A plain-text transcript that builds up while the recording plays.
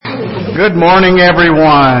Good morning,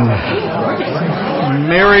 everyone.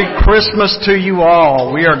 Merry Christmas to you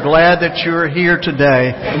all. We are glad that you're here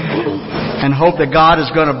today and hope that God is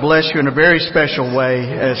going to bless you in a very special way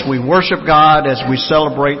as we worship God, as we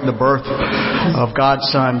celebrate the birth of God's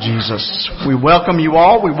Son, Jesus. We welcome you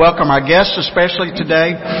all. We welcome our guests, especially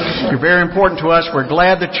today. You're very important to us. We're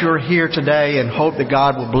glad that you're here today and hope that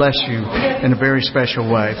God will bless you in a very special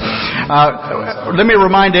way. Let me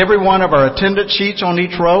remind everyone of our attendance sheets on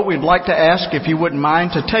each row. We'd like to ask if you wouldn't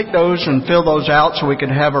mind to take those and fill those out so we can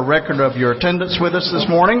have a record of your attendance with us this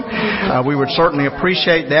morning. We would certainly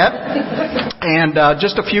appreciate that. And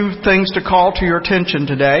just a few things to call to your attention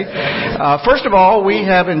today. First of all, we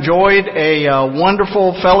have enjoyed a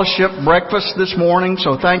wonderful fellowship breakfast this morning,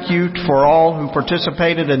 so thank you for all who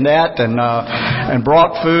participated in that and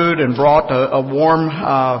brought food and brought a warm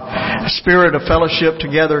spirit of fellowship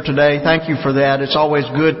together today. Thank you for that. It's always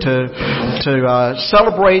good to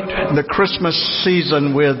celebrate the Christmas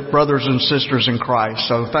season with brothers and sisters in Christ.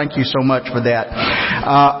 So thank you so much for that.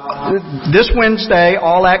 This Wednesday,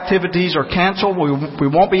 all activities are canceled. We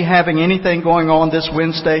won't be having anything going on this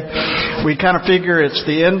Wednesday. We kind of figure it's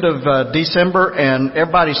the end of December and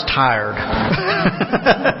everybody's tired.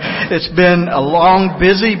 It's been a long,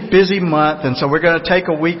 busy month, and so we're going to take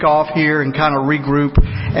a week off here and kind of regroup,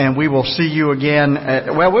 and we will see you again.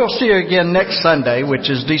 We'll see you again next Sunday,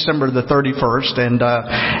 which is December the 31st,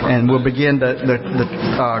 and we'll begin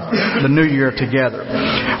the new year together.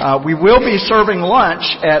 We will be serving lunch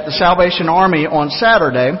at the Salvation Army on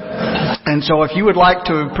Saturday. And so if you would like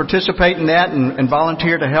to participate in that and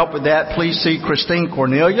volunteer to help with that, please see Christine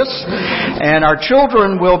Cornelius. And our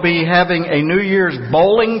children will be having a New Year's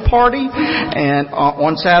bowling party and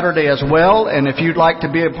on Saturday as well. And if you'd like to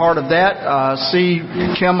be a part of that, see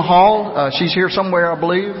Kim Hall. She's here somewhere, I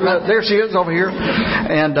believe. There she is over here.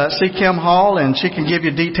 And see Kim Hall, and she can give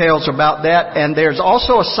you details about that. And there's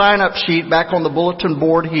also a sign-up sheet back on the bulletin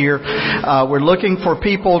board here. We're looking for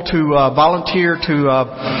people to volunteer to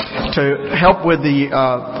help with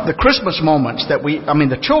the Christmas moments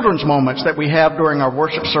the children's moments that we have during our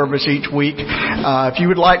worship service each week. If you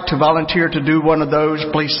would like to volunteer to do one of those,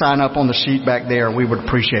 please sign up on the sheet back there. We would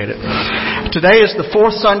appreciate it. Today is the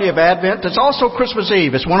fourth Sunday of Advent. It's also Christmas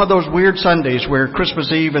Eve. It's one of those weird Sundays where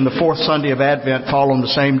Christmas Eve and the fourth Sunday of Advent fall on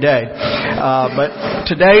the same day. But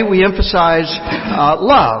today we emphasize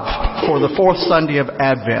love for the fourth Sunday of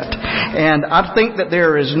Advent. And I think that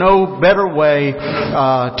there is no better way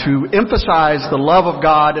to emphasize the love of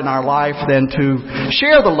God in our life than to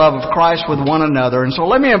share the love of Christ with one another. And so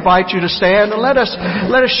let me invite you to stand and let us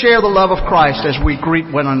share the love of Christ as we greet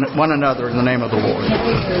one another in the name of the Lord.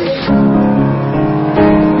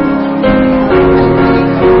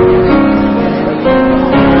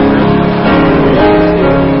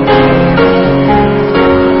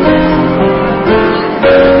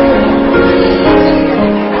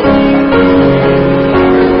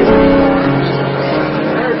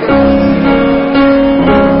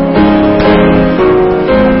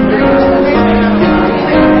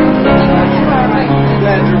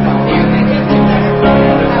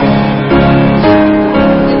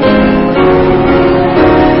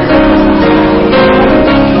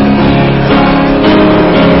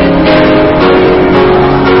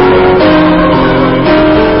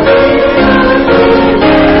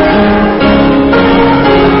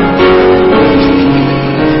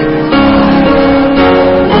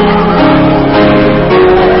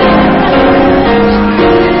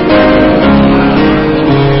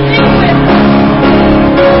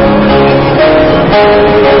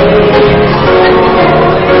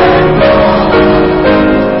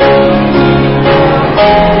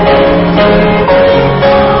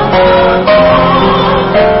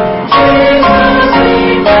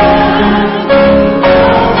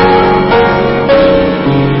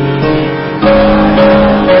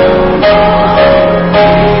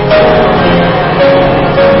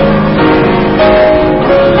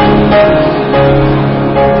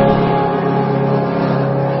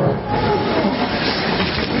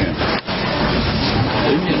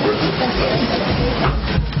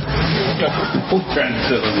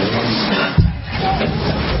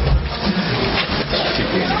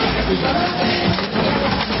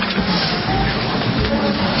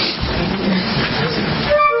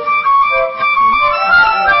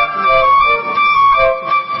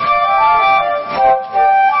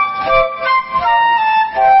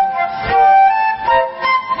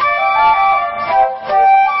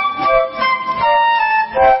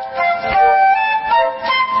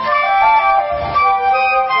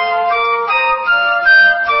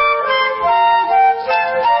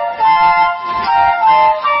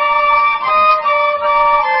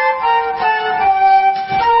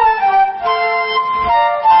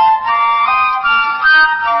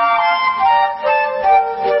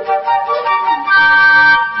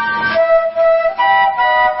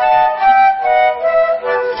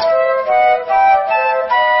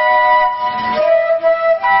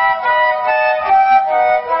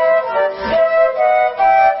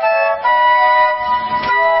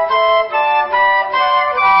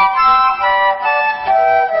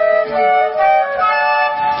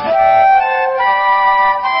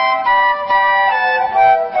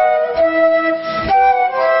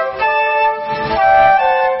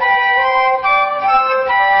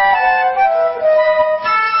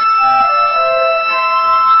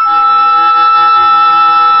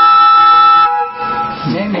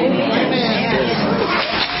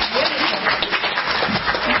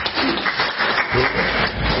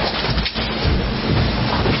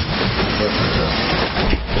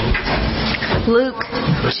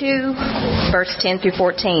 2, verse 10 through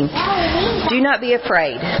 14. Do not be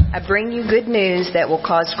afraid. I bring you good news that will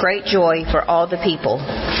cause great joy for all the people.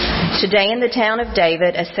 Today in the town of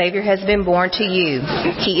David, a Savior has been born to you.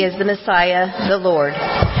 He is the Messiah, the Lord.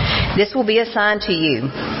 This will be a sign to you.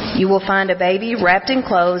 You will find a baby wrapped in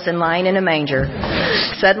clothes and lying in a manger.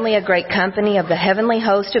 Suddenly a great company of the heavenly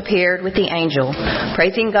host appeared with the angel,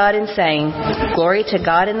 praising God and saying, Glory to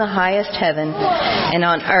God in the highest heaven, and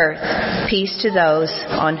on earth peace to those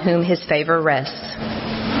on whom His favor rests.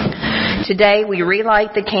 Today we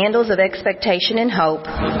relight the candles of expectation and hope,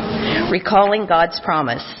 recalling God's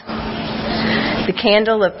promise. The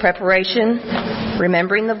candle of preparation,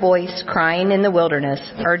 remembering the voice crying in the wilderness,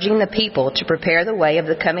 urging the people to prepare the way of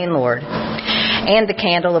the coming Lord. And the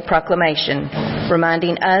candle of proclamation,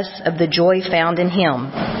 reminding us of the joy found in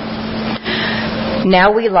Him.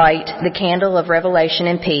 Now we light the candle of revelation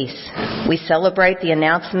and peace. We celebrate the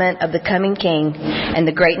announcement of the coming King and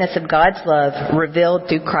the greatness of God's love revealed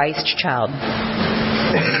through Christ's child.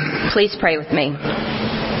 Please pray with me.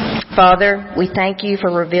 Father, we thank you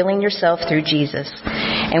for revealing yourself through Jesus,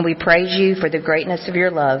 and we praise you for the greatness of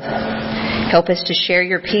your love. Help us to share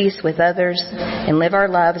your peace with others and live our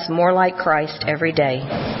lives more like Christ every day.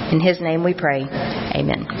 In His name we pray.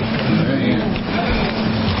 Amen.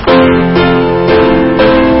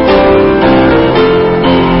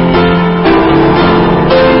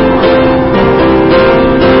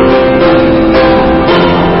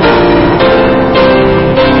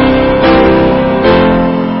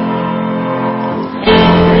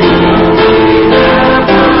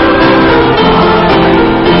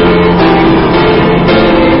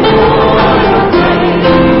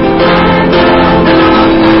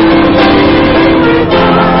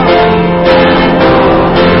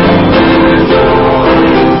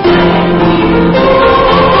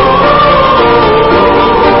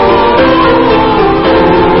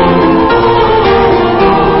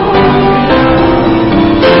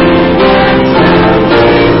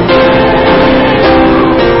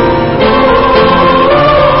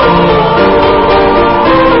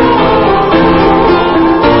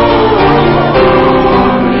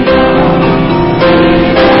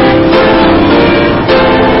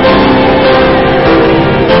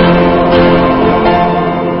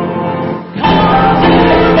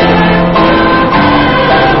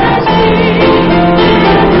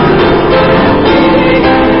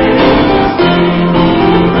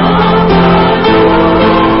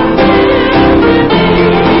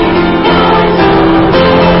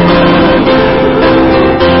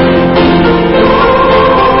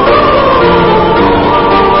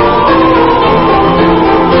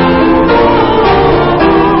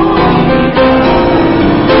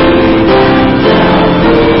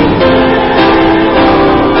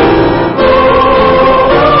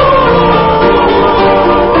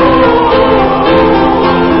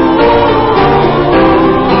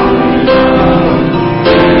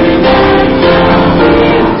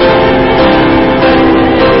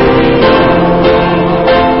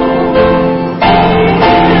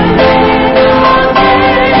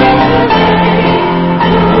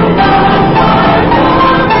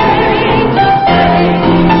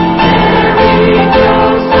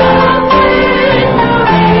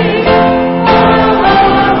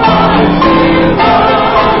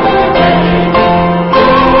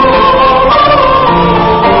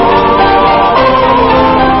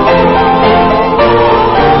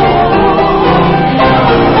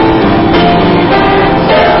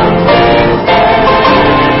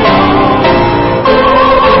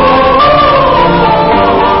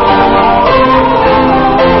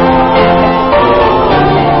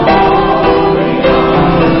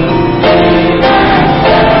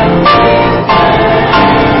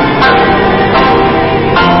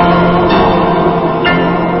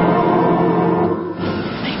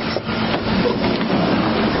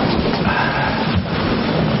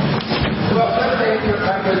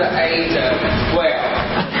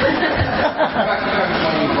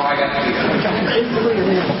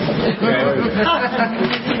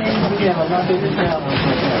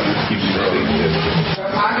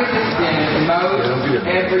 I get to spend most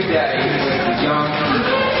every day with young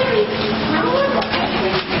people.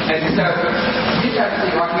 And so, you guys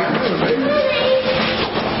see right here.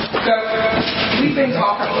 So, we've been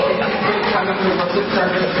talking, it's been coming to worship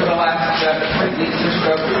service for the last 3 weeks or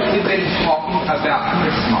so. We've been talking about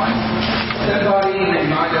Christmas. Somebody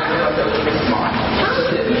remind us about Christmas. What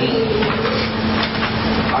does it mean?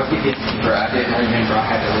 I'll give you a secret. I didn't remember I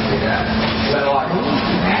had to look at that. But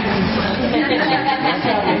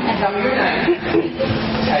tell me your name.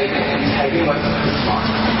 Tell me what's Christmas.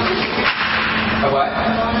 A what?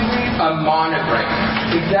 A monogram.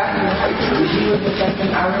 Exactly right. Wish you would have taken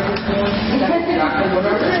out of this one. That's exactly what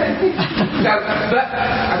I said. So, but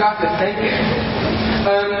I got to thinking.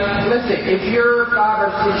 Let's see. If you're 5 or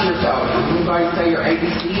 6 years old, can anybody say your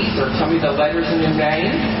ABCs or tell me the letters in your name?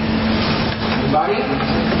 Anybody?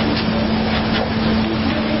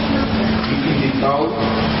 You can do both.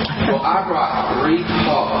 Well, I brought 3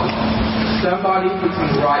 cards. Somebody who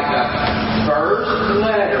can write the first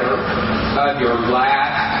letter of your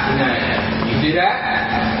last name. You do that?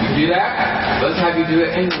 You do that? Let's have you do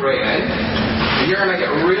it in red. And you're going to make it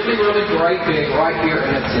really, really great big right here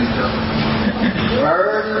in the center.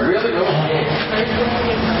 First, really, really big.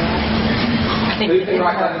 You can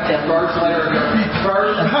write the first letter of your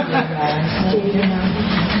first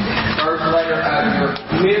letter of your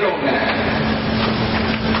middle name.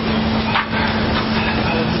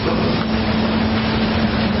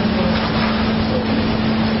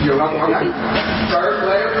 You're welcome. First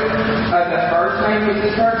letter of the first name of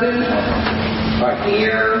this person. Right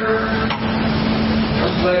here.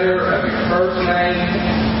 First letter of your first name.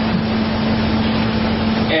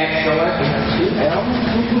 Excellent. We have 2 L's.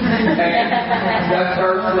 And the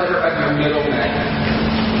first letter of your middle name.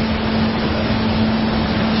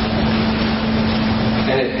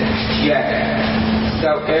 And it's J. So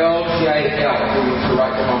L-J-L. We need to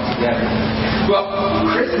write them all together. Well,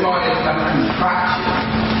 Chrismon is a contraction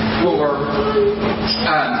for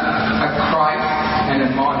a Christ and a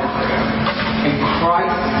monogram. And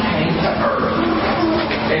Christ came to earth,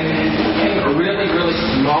 and he came really, really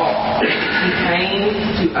small. He came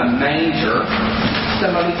to a manger.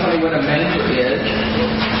 Somebody tell me what a manger is.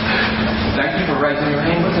 Thank you for raising your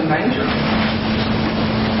hand. What's a manger?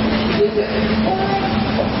 Is it?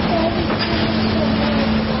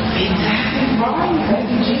 Exactly right. Thank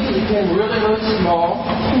you, Jesus. He came really, really small.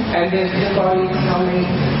 And then somebody tell me,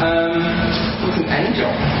 what's an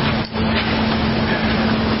angel?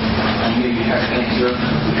 I knew you had an answer.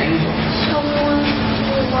 What's an angel? Someone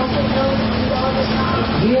who wants to know you all the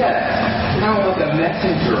time. Yes. Kind of like a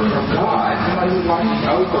messenger from God. Somebody who's watching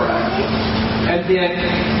over us. And then,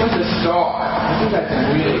 what's a star? I think that's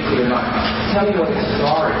really clear enough. Tell me what a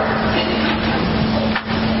star is.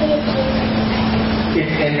 It's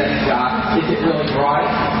in the sky. Is it really bright?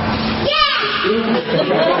 Yeah! And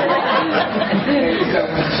so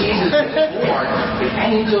when Jesus was born, the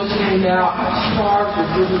angels came out, stars were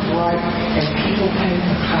really bright, and people came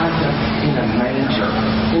to find him in a manger,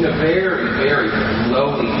 in a very, very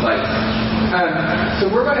lowly place. So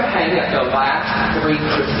we're going to hang up the last 3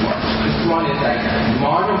 Christmas. This one is a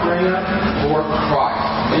monogram for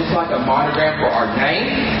Christ. It's like a monogram for our name.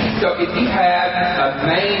 So if you have a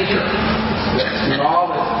manger, the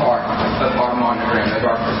smallest part of our monogram, of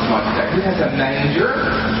our Christmas day. Who has a manger?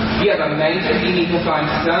 You have a manger, you need to find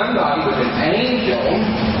somebody with an angel.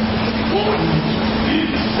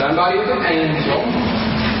 Somebody with an angel.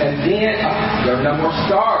 And then, there are no more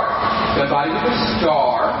stars. Somebody with a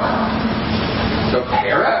star. So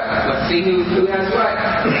pair up. Let's see who has what.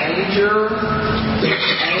 Manger,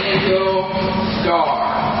 angel, star.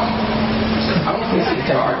 I don't think it's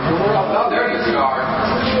a star. Oh, there's a star.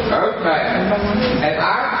 Okay. And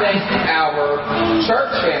I think our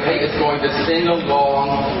church family is going to sing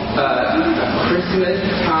along Christmas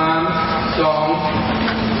time song,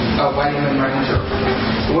 Waiting in the Manger.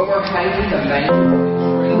 When we're hanging the manger on the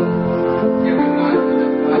tree, everyone with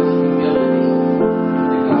God's humility,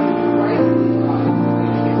 and God's grace,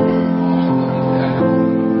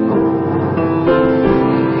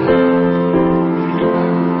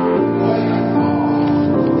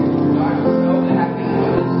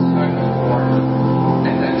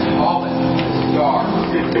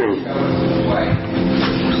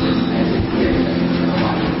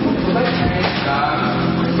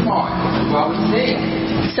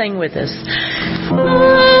 Sing with us.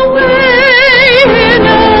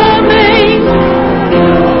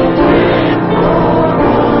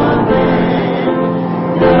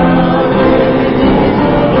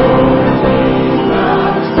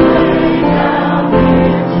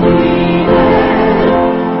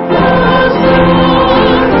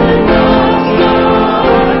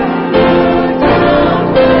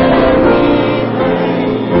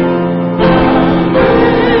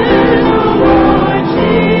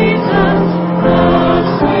 Jesus,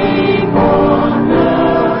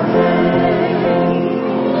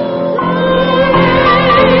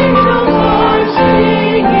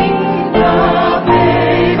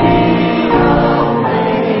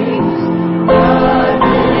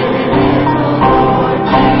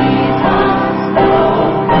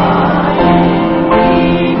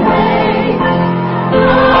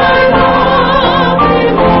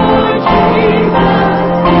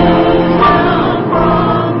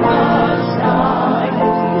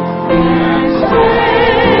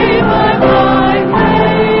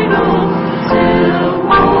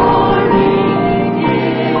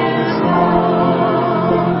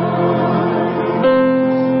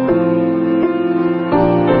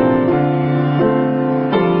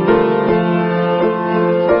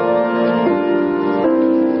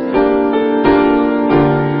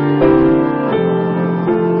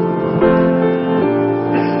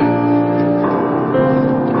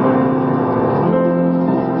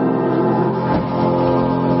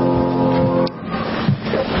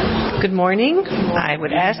 morning, I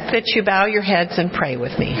would ask that you bow your heads and pray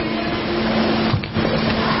with me.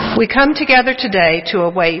 We come together today to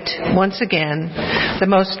await, once again, the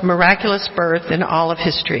most miraculous birth in all of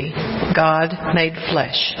history, God made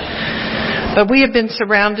flesh. But we have been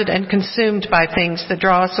surrounded and consumed by things that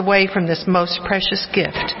draw us away from this most precious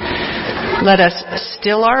gift. Let us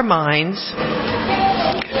still our minds,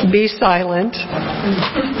 be silent,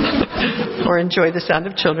 or enjoy the sound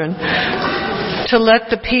of children, to let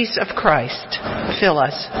the peace of Christ fill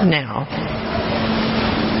us now.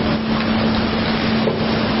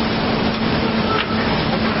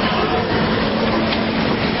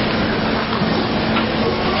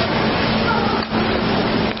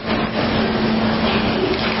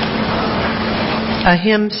 A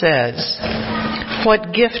hymn says,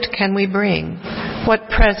 "What gift can we bring? What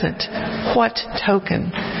present? What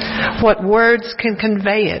token? What words can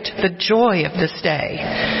convey it, the joy of this day?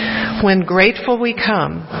 When grateful we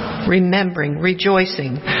come, remembering,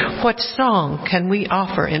 rejoicing, what song can we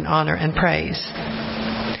offer in honor and praise?"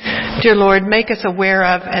 Dear Lord, make us aware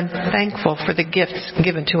of and thankful for the gifts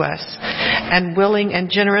given to us, and willing and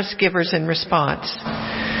generous givers in response.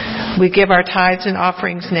 We give our tithes and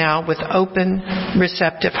offerings now with open,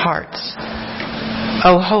 receptive hearts.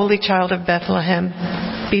 O Holy Child of Bethlehem,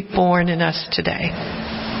 be born in us today.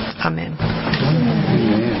 Amen.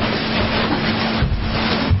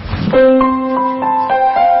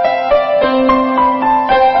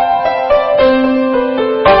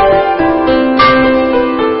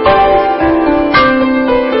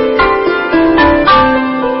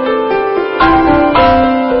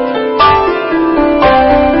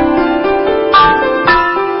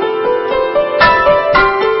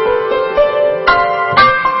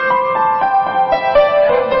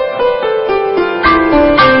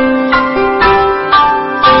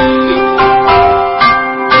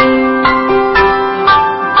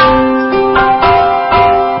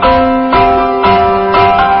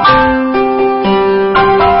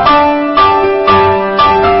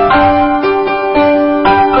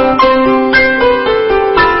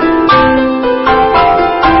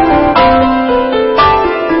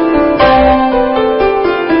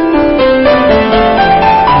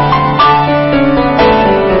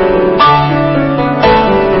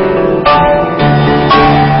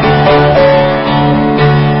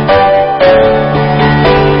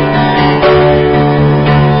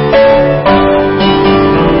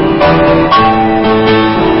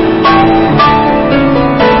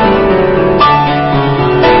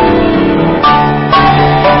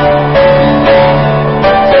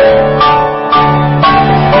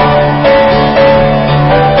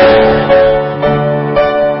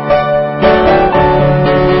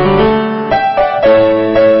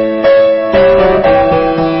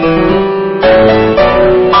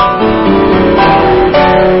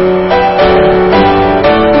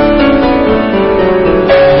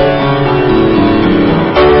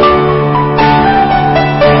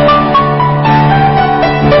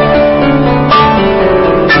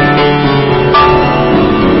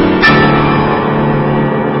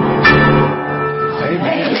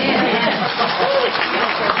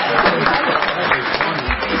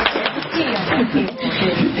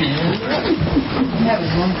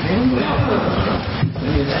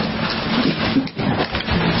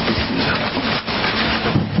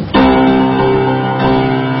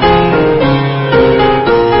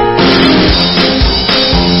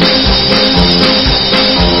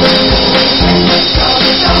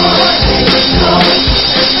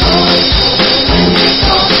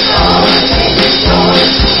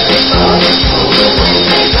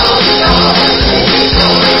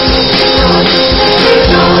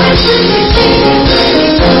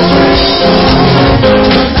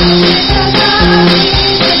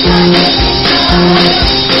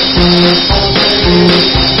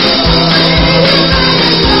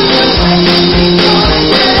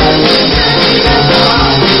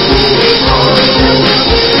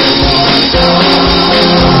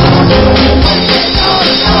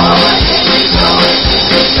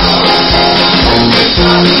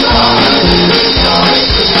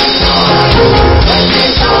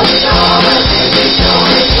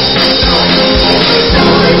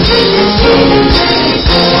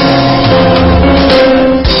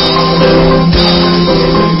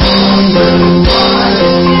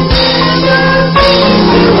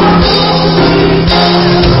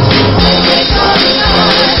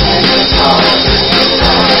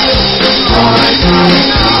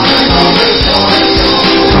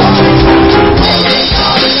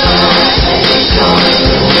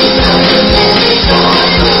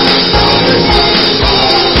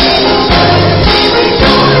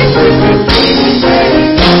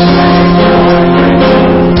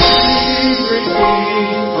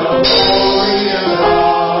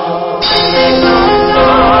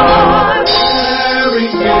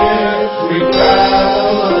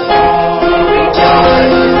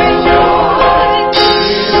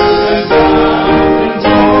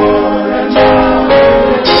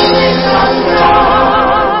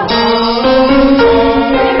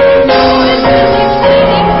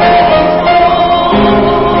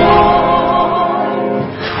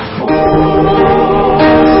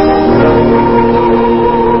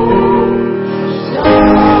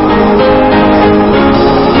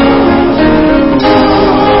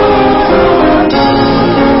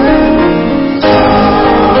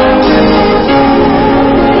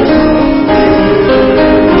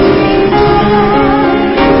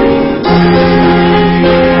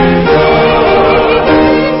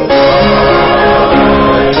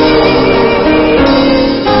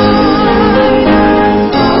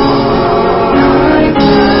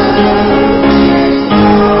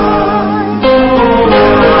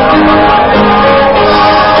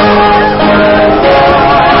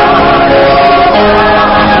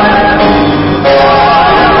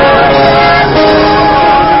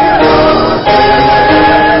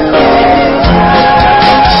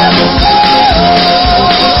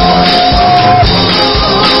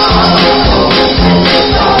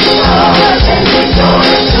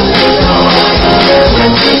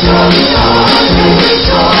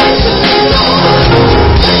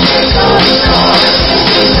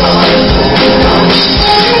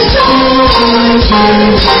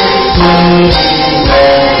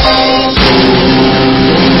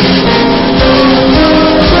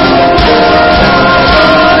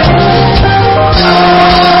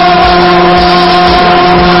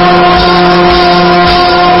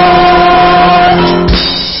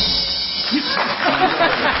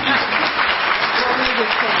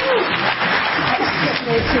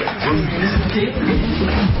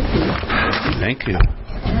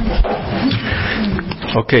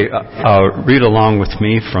 Okay, read along with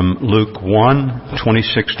me from Luke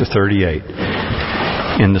 1:26 to 38.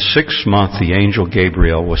 In the 6th month, the angel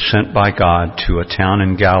Gabriel was sent by God to a town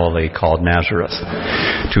in Galilee called Nazareth,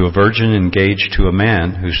 to a virgin engaged to a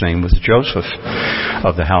man whose name was Joseph,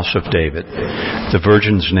 of the house of David. The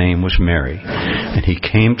virgin's name was Mary. And he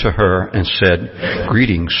came to her and said,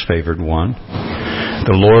 "Greetings, favored one.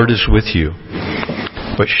 The Lord is with you."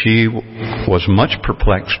 But she was much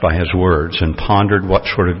perplexed by his words and pondered what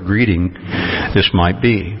sort of greeting this might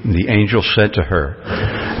be. The angel said to her,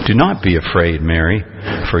 "Do not be afraid, Mary,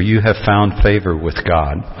 for you have found favor with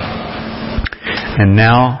God. And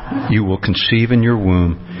now you will conceive in your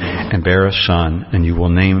womb and bear a son, and you will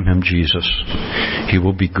name him Jesus. He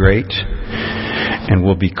will be great and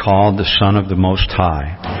will be called the Son of the Most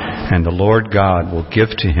High. And the Lord God will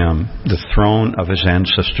give to him the throne of his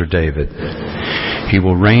ancestor David. He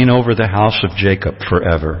will reign over the house of Jacob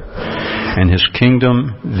forever, and his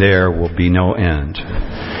kingdom there will be no end."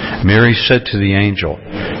 Mary said to the angel,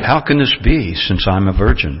 "How can this be, since I'm a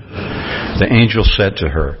virgin?" The angel said to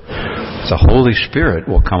her, "The Holy Spirit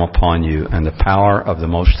will come upon you, and the power of the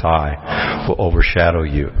Most High will overshadow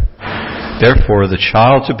you. Therefore, the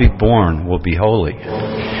child to be born will be holy.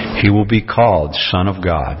 He will be called Son of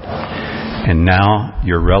God. And now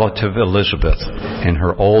your relative Elizabeth, in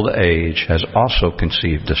her old age, has also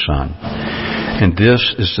conceived a son. And this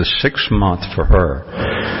is the 6th month for her,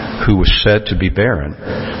 who was said to be barren,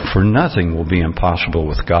 for nothing will be impossible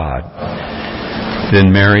with God."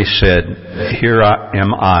 Then Mary said, "Here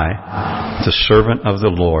am I, the servant of the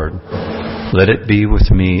Lord. Let it be with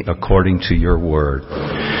me according to your word."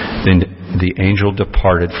 Then the angel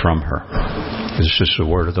departed from her. This is the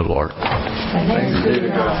word of the Lord. Thanks be to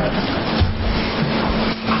God.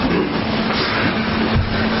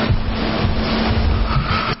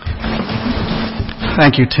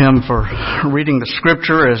 Thank you, Tim, for reading the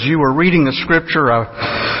scripture. As you were reading the scripture, I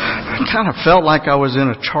kind of felt like I was in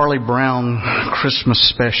a Charlie Brown Christmas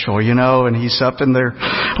special, and he's up in there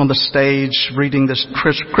on the stage reading this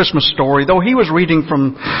Christmas story, though he was reading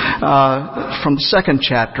from the 2nd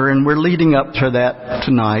chapter, and we're leading up to that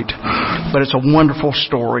tonight. But it's a wonderful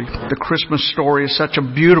story. The Christmas story is such a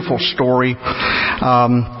beautiful story,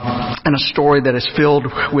 and a story that is filled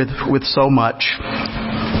with so much.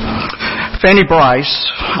 Fanny Brice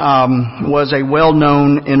was a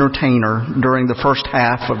well-known entertainer during the first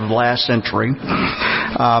half of the last century.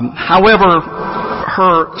 However,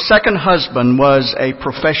 her second husband was a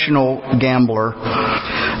professional gambler,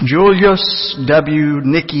 Julius W.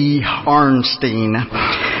 Nicky Arnstein.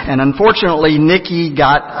 And unfortunately, Nicky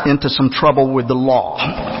got into some trouble with the law.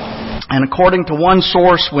 And according to one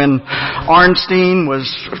source, when Arnstein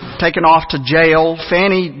was taken off to jail,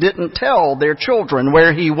 Fanny didn't tell their children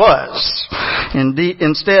where he was.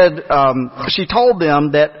 Instead, she told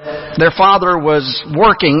them that their father was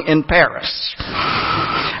working in Paris.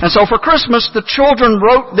 And so for Christmas, the children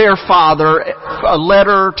wrote their father a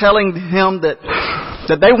letter telling him that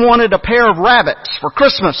they wanted a pair of rabbits for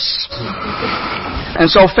Christmas. And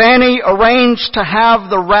so Fanny arranged to have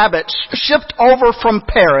the rabbits shipped over from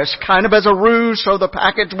Paris, kind of as a ruse, so the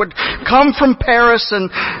package would come from Paris and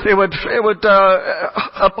it would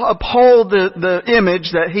uphold the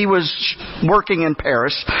image that he was working in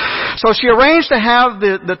Paris. So she arranged to have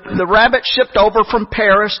the rabbits shipped over from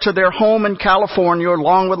Paris to their home in California,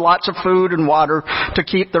 along with lots of food and water to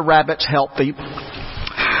keep the rabbits healthy.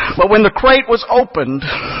 But when the crate was opened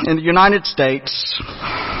in the United States,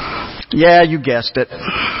 yeah, you guessed it,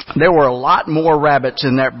 there were a lot more rabbits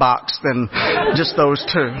in that box than just those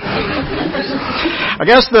two. I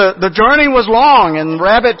guess the journey was long, and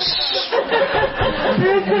rabbits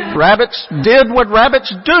did what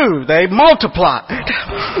rabbits do. They multiplied.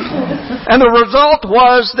 And the result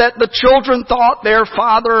was that the children thought their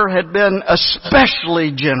father had been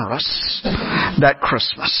especially generous that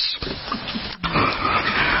Christmas.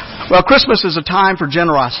 Well, Christmas is a time for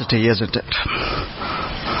generosity, isn't it?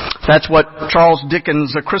 That's what Charles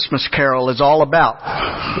Dickens' A Christmas Carol is all about.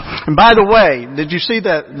 And by the way, did you see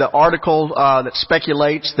the article that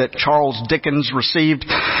speculates that Charles Dickens received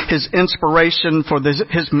his inspiration for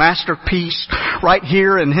his masterpiece right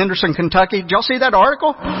here in Henderson, Kentucky? Did y'all see that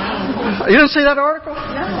article? You didn't see that article?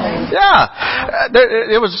 No. Yeah.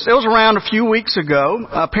 It was around a few weeks ago.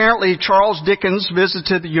 Apparently Charles Dickens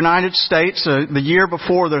visited the United States the year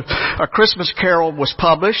before A Christmas Carol was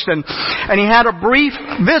published, and he had a brief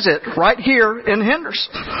visit right here in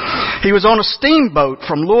Henderson. He was on a steamboat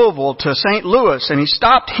from Louisville to St. Louis, and he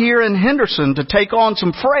stopped here in Henderson to take on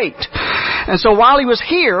some freight. And so while he was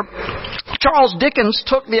here, Charles Dickens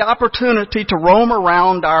took the opportunity to roam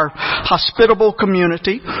around our hospitable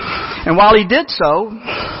community, and while he did so,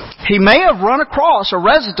 he may have run across a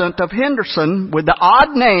resident of Henderson with the odd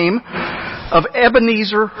name of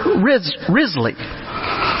Ebenezer Risley,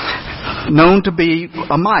 known to be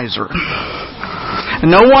a miser. And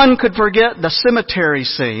no one could forget the cemetery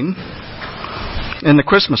scene in the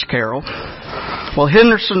Christmas Carol. Well,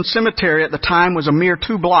 Henderson Cemetery at the time was a mere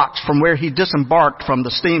 2 blocks from where he disembarked from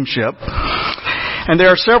the steamship. And there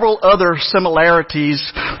are several other similarities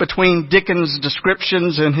between Dickens'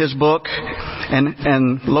 descriptions in his book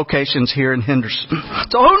and locations here in Henderson.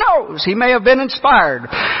 So who knows? He may have been inspired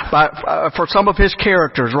for some of his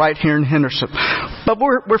characters right here in Henderson. But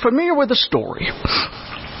we're familiar with the story.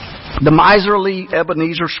 The miserly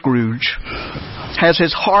Ebenezer Scrooge has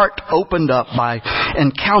his heart opened up by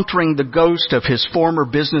encountering the ghost of his former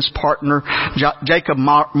business partner, Jacob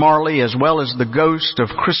Marley, as well as the ghost of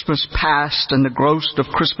Christmas past and the ghost of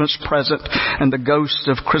Christmas present and the ghost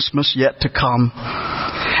of Christmas yet to come.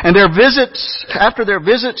 And after their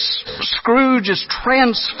visits, Scrooge is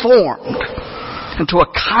transformed into a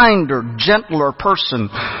kinder, gentler person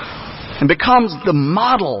and becomes the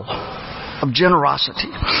model of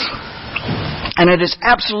generosity. And it is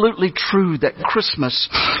absolutely true that Christmas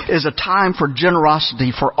is a time for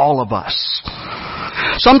generosity for all of us.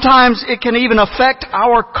 Sometimes it can even affect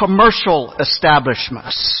our commercial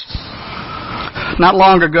establishments. Not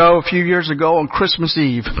long ago, a few years ago, on Christmas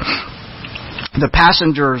Eve, the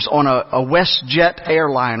passengers on a WestJet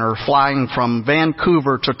airliner flying from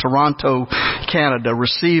Vancouver to Toronto, Canada,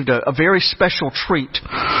 received a very special treat.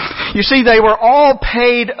 You see, they were all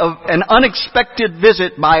paid an unexpected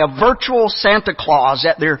visit by a virtual Santa Claus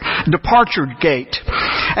at their departure gate.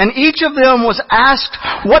 And each of them was asked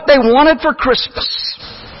what they wanted for Christmas.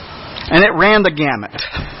 And it ran the gamut.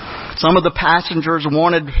 Some of the passengers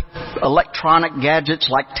wanted electronic gadgets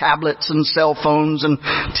like tablets and cell phones and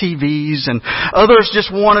TVs, and others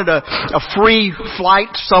just wanted a free flight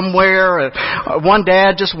somewhere. One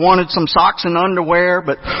dad just wanted some socks and underwear,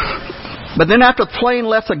 but then after the plane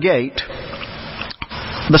left the gate,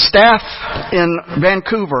 the staff in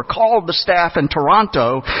Vancouver called the staff in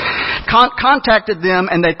Toronto, contacted them,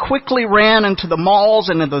 and they quickly ran into the malls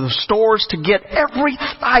and into the stores to get every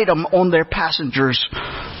item on their passengers'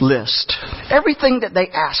 list. Everything that they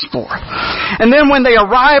asked for. And then when they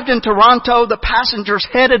arrived in Toronto, the passengers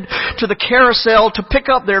headed to the carousel to pick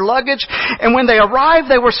up their luggage. And when they arrived,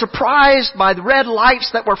 they were surprised by the red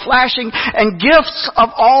lights that were flashing and gifts of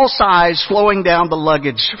all sizes flowing down the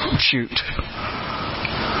luggage chute.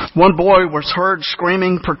 One boy was heard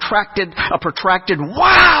screaming a protracted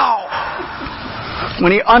 "Wow!"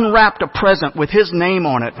 when he unwrapped a present with his name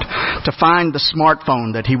on it to find the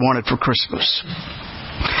smartphone that he wanted for Christmas.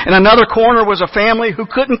 In another corner was a family who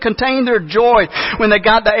couldn't contain their joy when they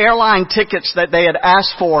got the airline tickets that they had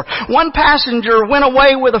asked for. One passenger went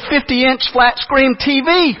away with a 50-inch flat screen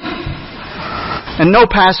TV. And no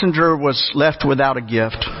passenger was left without a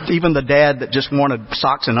gift, even the dad that just wanted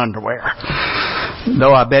socks and underwear.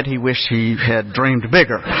 Though I bet he wished he had dreamed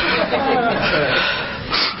bigger.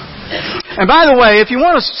 And by the way, if you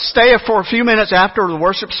want to stay for a few minutes after the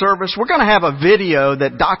worship service, we're going to have a video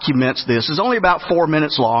that documents this. It's only about 4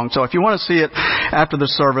 minutes long, so if you want to see it after the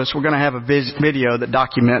service, we're going to have a video that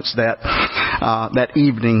documents that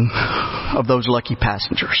evening of those lucky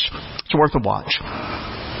passengers. It's worth a watch.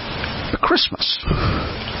 But Christmas,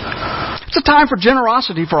 it's a time for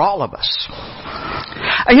generosity for all of us.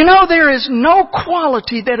 And you know, there is no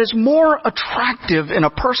quality that is more attractive in a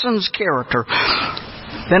person's character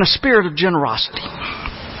than a spirit of generosity.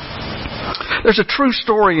 There's a true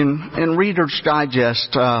story in Reader's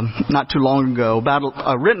Digest not too long ago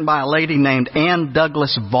written by a lady named Ann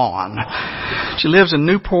Douglas Vaughn. She lives in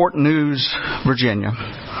Newport News, Virginia.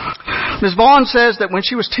 Ms. Vaughn says that when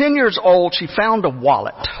she was 10 years old, she found a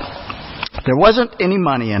wallet. There wasn't any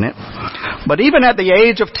money in it. But even at the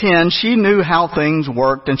age of 10, she knew how things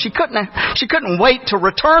worked, and she couldn't wait to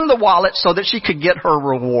return the wallet so that she could get her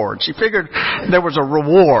reward. She figured there was a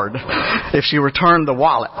reward if she returned the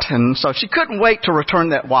wallet, and so she couldn't wait to return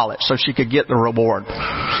that wallet so she could get the reward.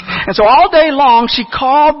 And so all day long, she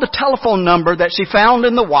called the telephone number that she found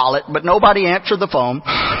in the wallet, but nobody answered the phone.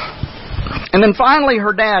 And then finally,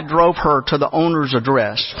 her dad drove her to the owner's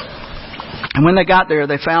address. And when they got there,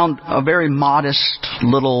 they found a very modest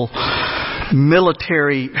little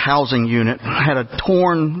military housing unit. It had a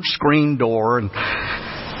torn screen door. And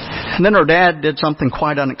then her dad did something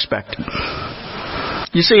quite unexpected.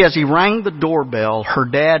 You see, as he rang the doorbell, her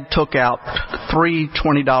dad took out 3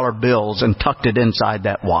 $20 bills and tucked it inside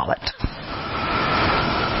that wallet.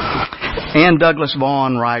 Ann Douglas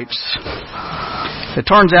Vaughn writes, It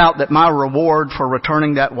turns out that my reward for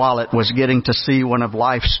returning that wallet was getting to see one of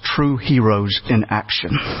life's true heroes in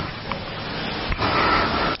action.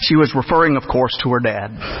 She was referring, of course, to her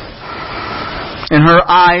dad. In her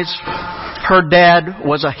eyes, her dad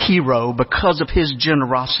was a hero because of his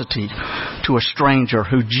generosity to a stranger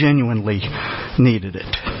who genuinely needed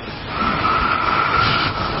it.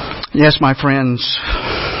 Yes, my friends,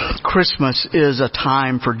 Christmas is a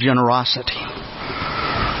time for generosity.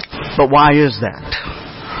 But why is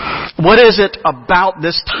that? What is it about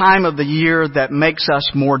this time of the year that makes us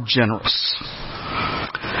more generous?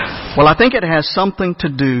 Well, I think it has something to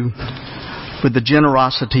do with the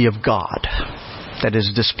generosity of God that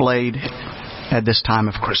is displayed at this time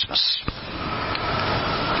of Christmas.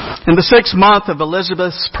 In the 6th month of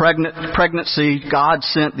Elizabeth's pregnancy, God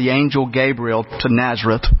sent the angel Gabriel to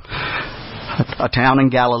Nazareth, a town in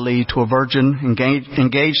Galilee, to a virgin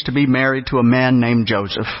engaged to be married to a man named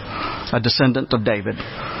Joseph, a descendant of David.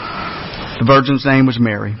 The virgin's name was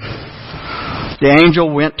Mary. The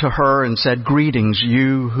angel went to her and said, "Greetings,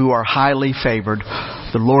 you who are highly favored.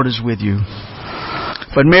 The Lord is with you."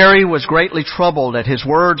 But Mary was greatly troubled at his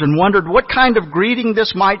words and wondered what kind of greeting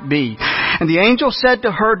this might be. And the angel said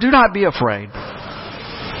to her, "Do not be afraid.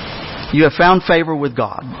 You have found favor with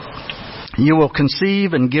God. You will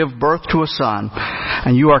conceive and give birth to a son,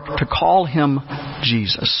 and you are to call him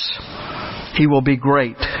Jesus. He will be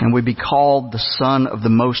great and will be called the Son of the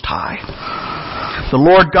Most High. The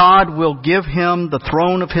Lord God will give him the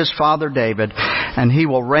throne of his father David, and he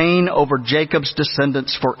will reign over Jacob's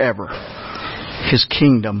descendants forever. His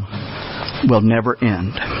kingdom will never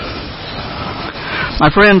end." My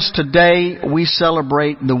friends, today we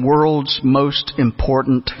celebrate the world's most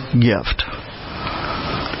important gift.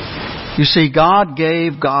 You see, God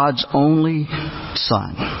gave God's only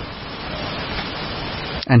Son.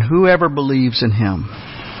 And whoever believes in him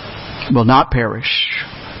will not perish,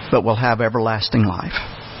 but will have everlasting life.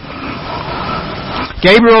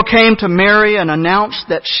 Gabriel came to Mary and announced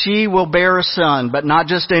that she will bear a son, but not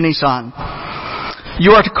just any son.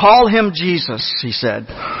 "You are to call him Jesus," he said.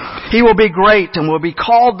 "He will be great and will be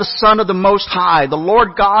called the Son of the Most High. The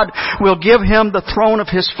Lord God will give him the throne of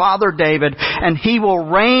his father David, and he will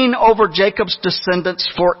reign over Jacob's descendants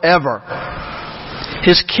forever.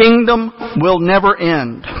 His kingdom will never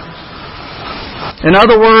end." In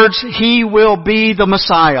other words, he will be the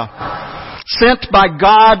Messiah, sent by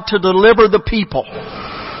God to deliver the people.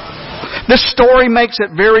 This story makes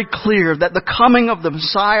it very clear that the coming of the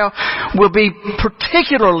Messiah will be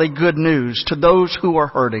particularly good news to those who are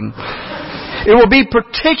hurting. It will be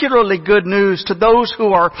particularly good news to those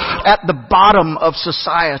who are at the bottom of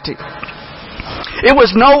society. It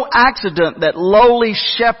was no accident that lowly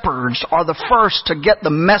shepherds are the first to get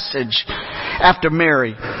the message after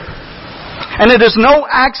Mary. And it is no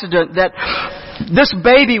accident that this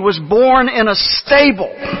baby was born in a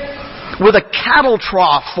stable with a cattle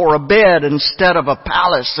trough for a bed instead of a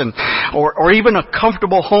palace or even a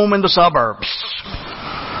comfortable home in the suburbs.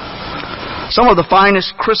 Some of the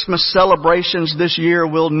finest Christmas celebrations this year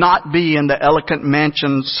will not be in the elegant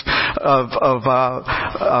mansions of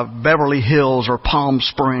Beverly Hills or Palm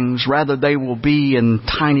Springs. Rather, they will be in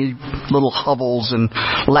tiny little hovels in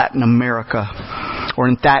Latin America, or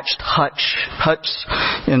in thatched huts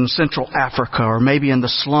in Central Africa, or maybe in the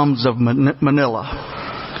slums of Manila.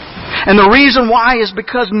 And the reason why is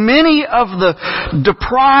because many of the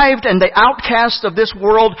deprived and the outcasts of this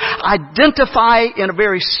world identify in a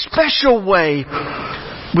very special way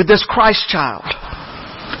with this Christ child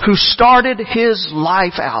who started his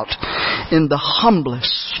life out in the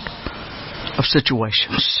humblest of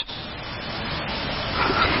situations.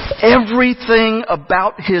 Everything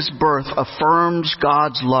about his birth affirms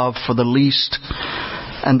God's love for the least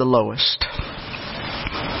and the lowest.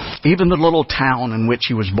 Even the little town in which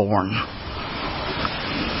he was born.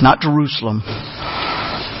 Not Jerusalem,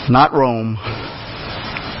 not Rome,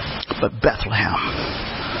 but Bethlehem.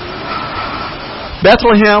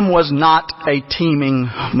 Bethlehem was not a teeming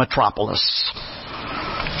metropolis.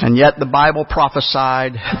 And yet the Bible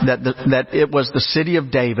prophesied that it was the city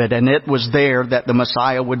of David, and it was there that the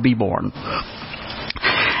Messiah would be born.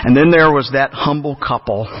 And then there was that humble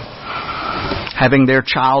couple having their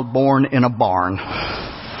child born in a barn.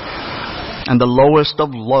 And the lowest of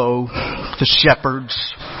low, the shepherds,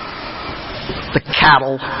 the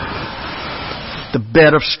cattle, the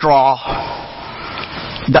bed of straw,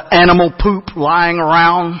 the animal poop lying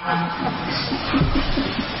around.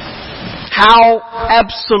 How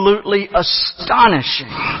absolutely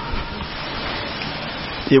astonishing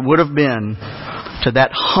it would have been to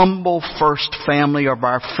that humble first family of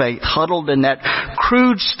our faith, huddled in that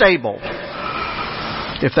crude stable,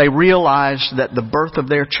 if they realized that the birth of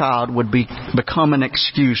their child would become an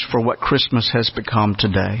excuse for what Christmas has become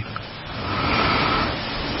today.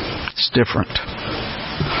 It's different.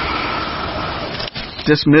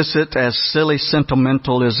 Dismiss it as silly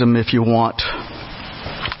sentimentalism if you want.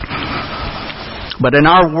 But in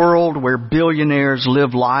our world where billionaires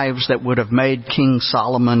live lives that would have made King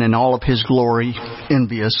Solomon in all of his glory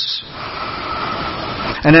envious,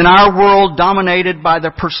 and in our world dominated by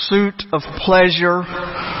the pursuit of pleasure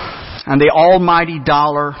and the almighty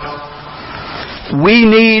dollar, we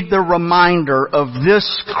need the reminder of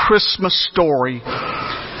this Christmas story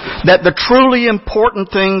that the truly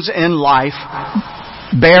important things in life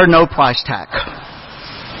bear no price tag.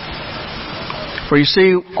 For you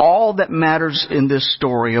see, all that matters in this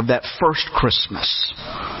story of that first Christmas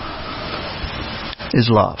is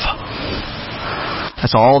love.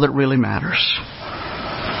 That's all that really matters.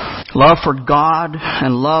 Love for God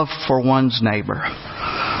and love for one's neighbor.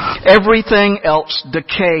 Everything else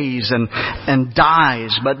decays and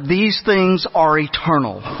dies, but these things are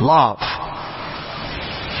eternal. Love.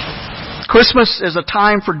 Christmas is a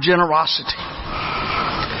time for generosity.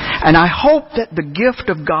 And I hope that the gift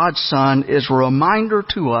of God's Son is a reminder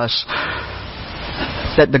to us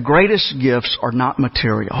that the greatest gifts are not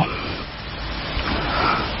material.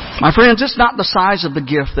 My friends, it's not the size of the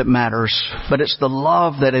gift that matters, but it's the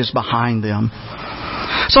love that is behind them.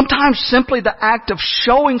 Sometimes simply the act of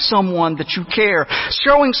showing someone that you care,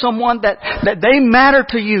 showing someone that they matter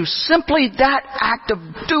to you, simply that act of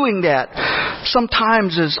doing that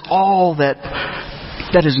sometimes is all that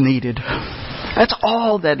is needed. That's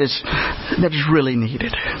all that is really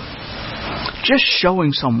needed. Just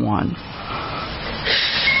showing someone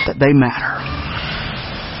that they matter.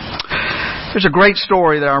 There's a great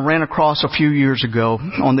story that I ran across a few years ago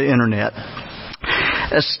on the internet.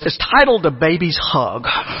 It's titled A Baby's Hug.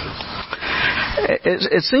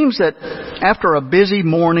 It seems that after a busy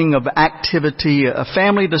morning of activity, a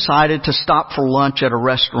family decided to stop for lunch at a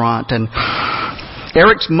restaurant, and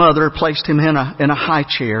Eric's mother placed him in a high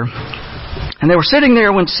chair. And they were sitting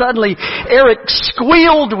there when suddenly Eric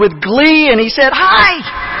squealed with glee and he said, "Hi!"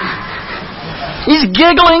 He's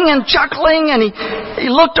giggling and chuckling, and he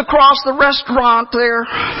looked across the restaurant there.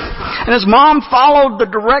 And his mom followed the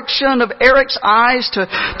direction of Eric's eyes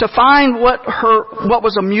to find what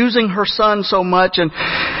was amusing her son so much. And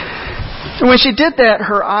when she did that,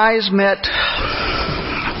 her eyes met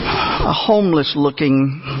a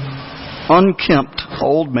homeless-looking, unkempt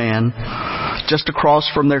old man just across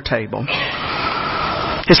from their table.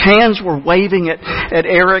 His hands were waving at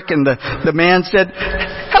Eric, and the man said,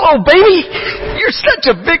 "Hello, baby. You're such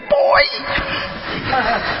a big boy."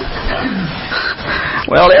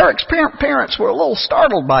 Well, Eric's parents were a little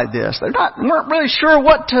startled by this. They weren't really sure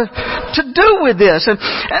what to do with this,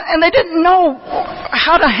 and they didn't know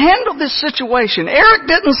how to handle this situation. Eric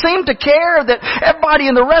didn't seem to care that everybody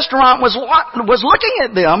in the restaurant was looking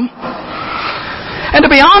at them. And to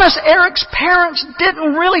be honest, Eric's parents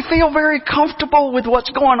didn't really feel very comfortable with what's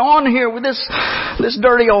going on here with this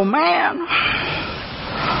dirty old man.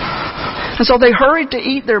 And so they hurried to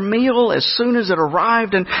eat their meal as soon as it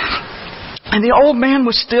arrived, and the old man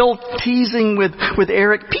was still teasing with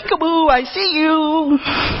Eric, "Peekaboo, I see you."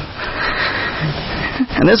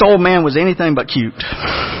 And this old man was anything but cute,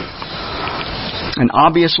 and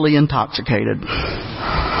obviously intoxicated.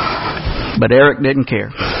 But Eric didn't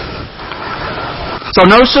care. So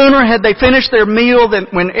no sooner had they finished their meal than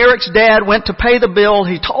when Eric's dad went to pay the bill,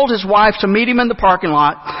 he told his wife to meet him in the parking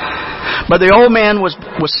lot. But the old man was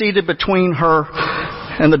seated between her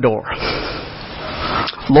and the door.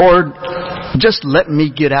 "Lord, just let me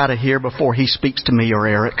get out of here before he speaks to me or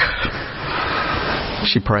Eric,"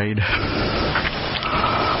 she prayed.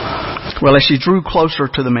 Well, as she drew closer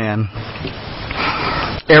to the man,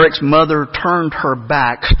 Eric's mother turned her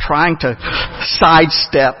back, trying to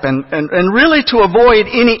sidestep and really to avoid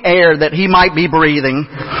any air that he might be breathing.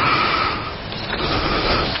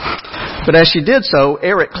 But as she did so,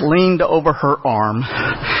 Eric leaned over her arm,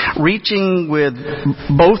 reaching with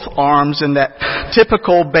both arms in that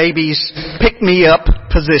typical baby's pick-me-up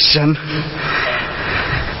position.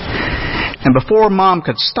 And before Mom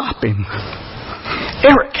could stop him,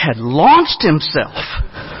 Eric had launched himself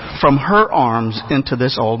from her arms into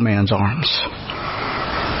this old man's arms.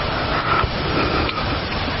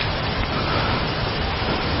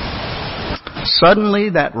 Suddenly,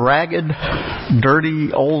 that ragged,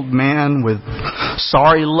 dirty old man with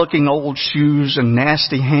sorry-looking old shoes and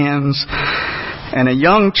nasty hands, and a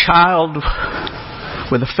young child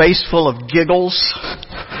with a face full of giggles,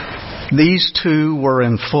 these two were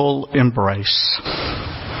in full embrace.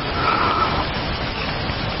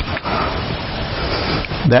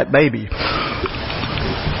 that baby.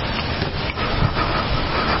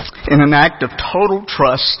 In an act of total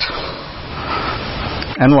trust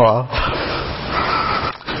and love,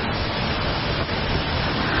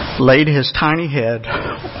 laid his tiny head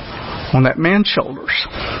on that man's shoulders.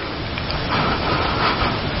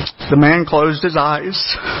 The man closed his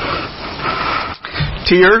eyes.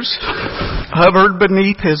 Tears hovered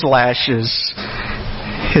beneath his lashes.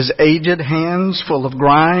 His aged hands, full of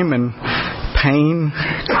grime and pain,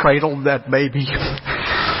 cradled that baby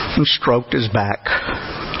and stroked his back.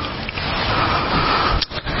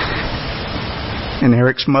 And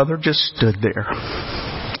Eric's mother just stood there,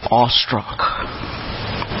 awestruck.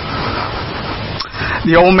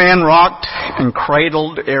 The old man rocked and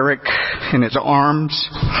cradled Eric in his arms.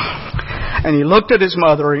 And he looked at his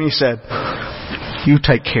mother and he said, "You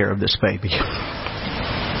take care of this baby."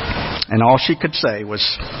 And all she could say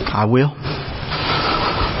was, "I will."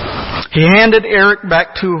 He handed Eric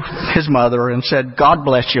back to his mother and said, "God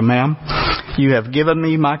bless you, ma'am. You have given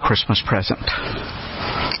me my Christmas present."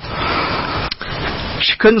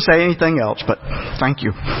 She couldn't say anything else but thank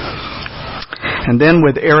you. And then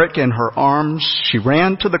with Eric in her arms, she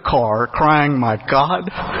ran to the car crying, my God,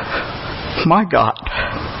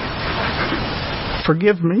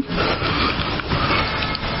 forgive me."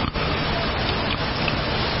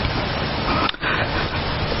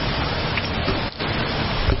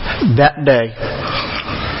 That day,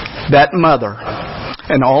 that mother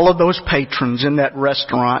and all of those patrons in that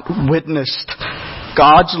restaurant witnessed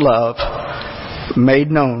God's love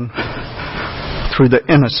made known through the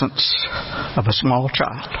innocence of a small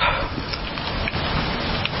child.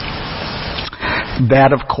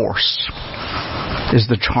 That, of course, is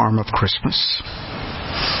the charm of Christmas.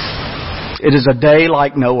 It is a day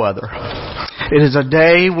like no other. It is a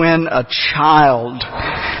day when a child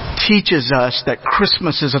teaches us that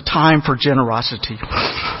Christmas is a time for generosity.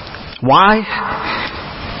 Why?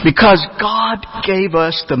 Because God gave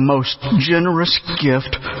us the most generous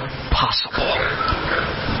gift possible.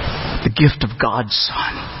 The gift of God's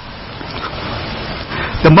Son.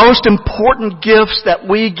 The most important gifts that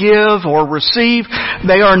we give or receive,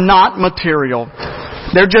 they are not material.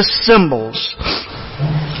 They're just symbols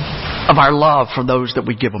of our love for those that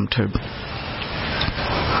we give them to.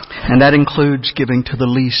 And that includes giving to the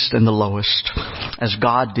least and the lowest, as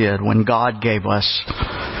God did when God gave us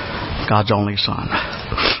God's only Son.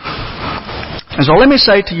 And so let me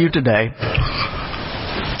say to you today,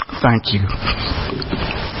 thank you.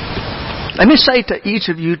 Let me say to each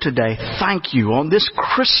of you today, thank you on this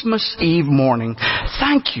Christmas Eve morning.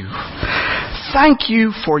 Thank you. Thank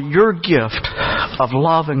you for your gift of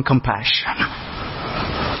love and compassion.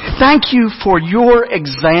 Thank you for your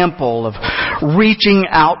example of reaching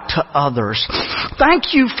out to others.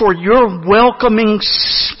 Thank you for your welcoming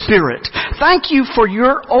spirit. Thank you for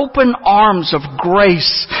your open arms of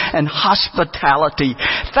grace and hospitality.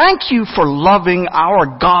 Thank you for loving our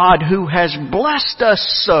God who has blessed us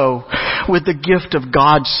so with the gift of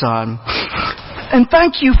God's Son. And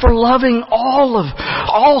thank you for loving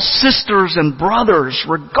all sisters and brothers,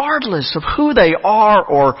 regardless of who they are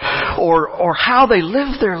or how they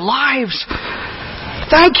live their lives.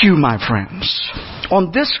 Thank you, my friends,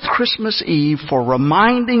 on this Christmas Eve for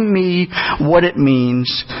reminding me what it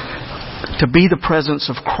means to be the presence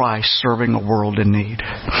of Christ serving a world in need.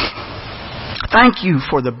 Thank you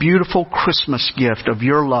for the beautiful Christmas gift of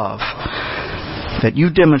your love that you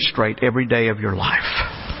demonstrate every day of your life.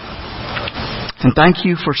 And thank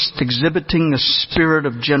you for exhibiting the spirit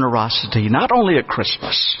of generosity, not only at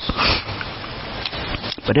Christmas,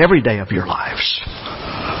 but every day of your lives.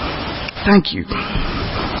 Thank you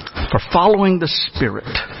for following the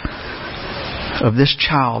spirit of this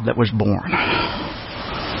child that was born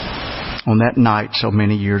on that night so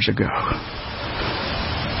many years ago.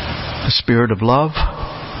 The spirit of love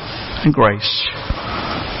and grace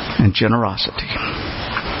and generosity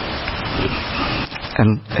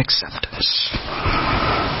and acceptance.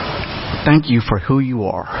 Thank you for who you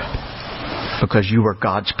are, because you are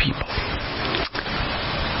God's people.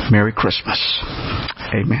 Merry Christmas.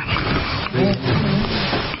 Amen.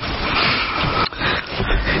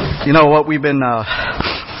 You know what we've been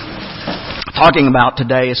talking about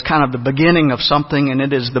today is kind of the beginning of something, and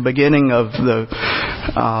it is the beginning of the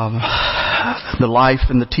life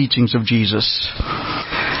and the teachings of Jesus.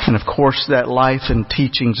 And of course, that life and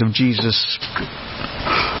teachings of Jesus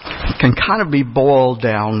can kind of be boiled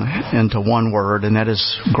down into one word, and that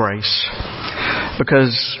is grace.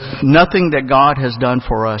 Because nothing that God has done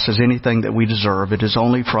for us is anything that we deserve. It is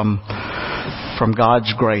only from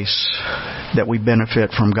God's grace that we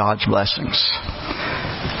benefit from God's blessings.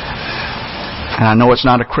 And I know it's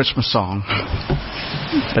not a Christmas song,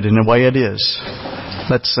 but in a way it is.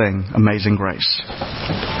 Let's sing Amazing Grace.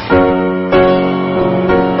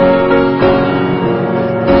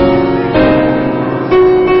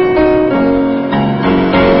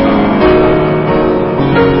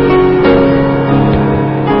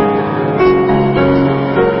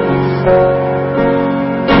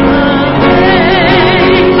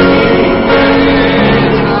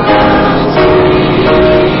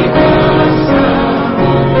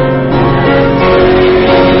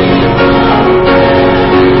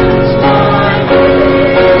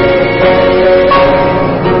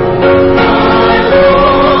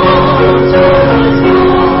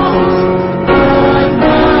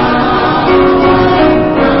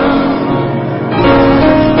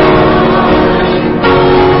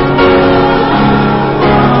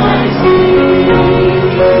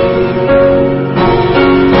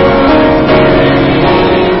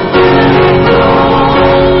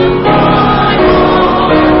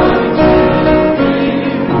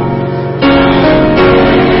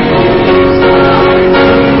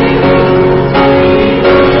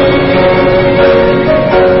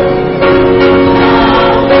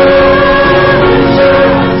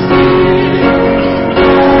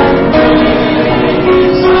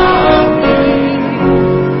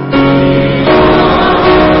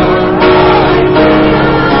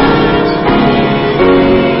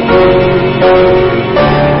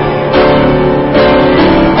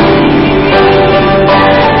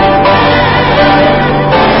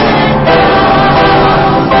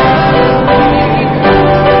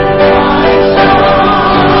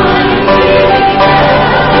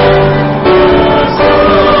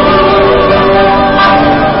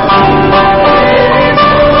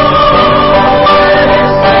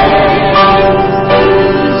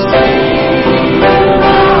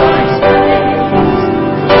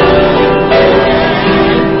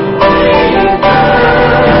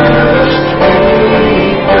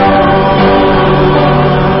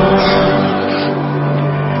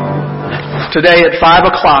 Today at 5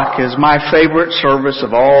 o'clock is my favorite service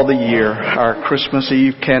of all the year, our Christmas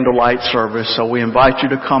Eve candlelight service. So we invite you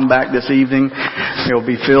to come back this evening. It will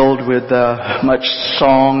be filled with much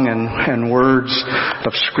song and words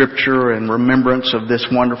of Scripture and remembrance of this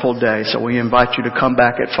wonderful day. So we invite you to come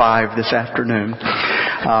back at 5 this afternoon.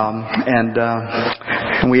 And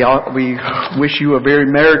we wish you a very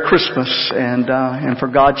Merry Christmas and for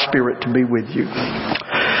God's Spirit to be with you.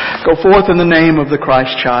 Go forth in the name of the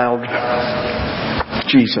Christ child,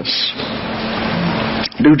 Jesus.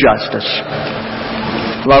 Do justice.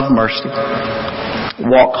 Love mercy.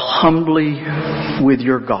 Walk humbly with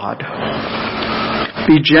your God.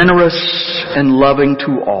 Be generous and loving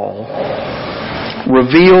to all.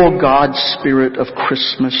 Reveal God's spirit of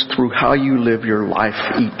Christmas through how you live your life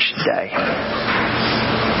each day.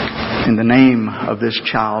 In the name of this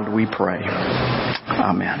child we pray.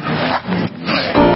 Amen.